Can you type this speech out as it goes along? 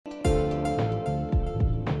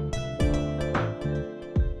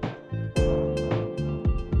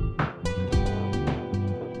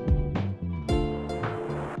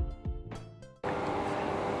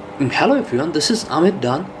Hello everyone, this is Amit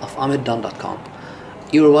Dan of AmitDan.com.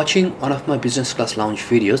 You are watching one of my business class lounge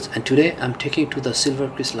videos, and today I'm taking you to the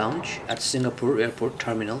SilverKris Lounge at Singapore Airport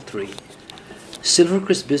Terminal 3.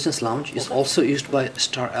 SilverKris Business Lounge is also used by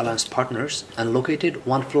Star Airlines partners and located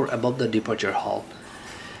one floor above the departure hall.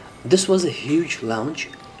 This was a huge lounge,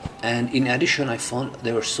 and in addition I found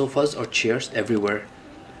there were sofas or chairs everywhere.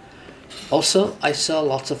 Also, I saw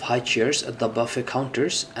lots of high chairs at the buffet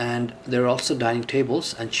counters, and there are also dining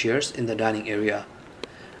tables and chairs in the dining area.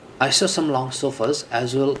 I saw some long sofas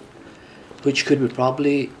as well, which could be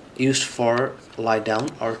probably used for lie down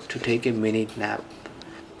or to take a mini nap.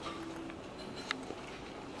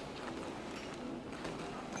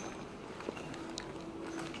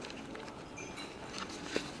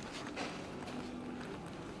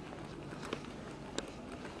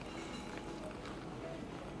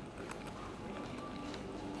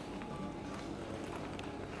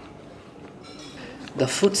 The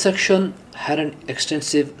food section had an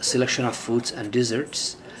extensive selection of foods and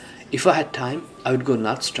desserts. If I had time, I would go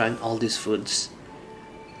nuts trying all these foods.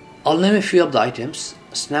 I'll name a few of the items: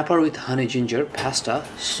 snapper with honey ginger, pasta,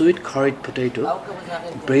 sweet curried potato,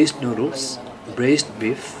 braised noodles, braised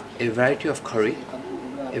beef, a variety of curry,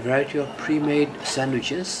 a variety of pre-made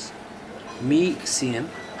sandwiches, siam,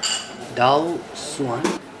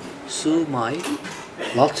 suan, mai,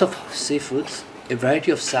 lots of seafoods, a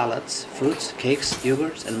variety of salads, fruits, cakes,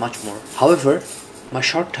 yogurts, and much more. However, my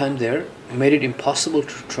short time there made it impossible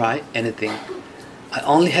to try anything. I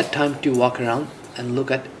only had time to walk around and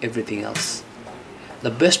look at everything else. The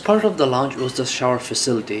best part of the lounge was the shower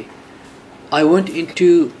facility. I went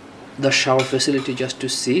into the shower facility just to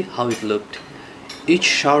see how it looked. Each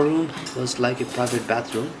shower room was like a private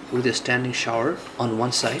bathroom with a standing shower on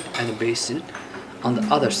one side and a basin on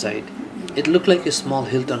the other side. It looked like a small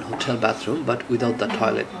Hilton hotel bathroom, but without the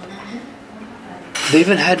toilet. They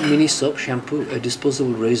even had mini soap, shampoo, a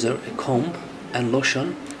disposable razor, a comb, and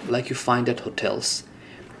lotion like you find at hotels.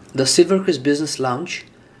 The SilverKris Business Lounge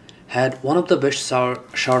had one of the best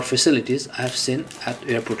shower facilities I have seen at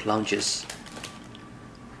airport lounges.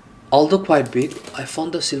 Although quite big, I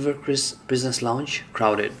found the SilverKris Business Lounge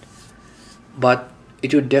crowded, but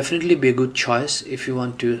it would definitely be a good choice if you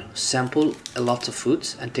want to sample lots of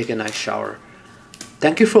foods and take a nice shower.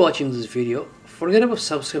 Thank you for watching this video. Forget about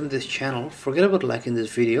subscribing to this channel. Forget about liking this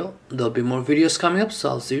video. There'll be more videos coming up, so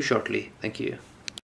I'll see you shortly. Thank you.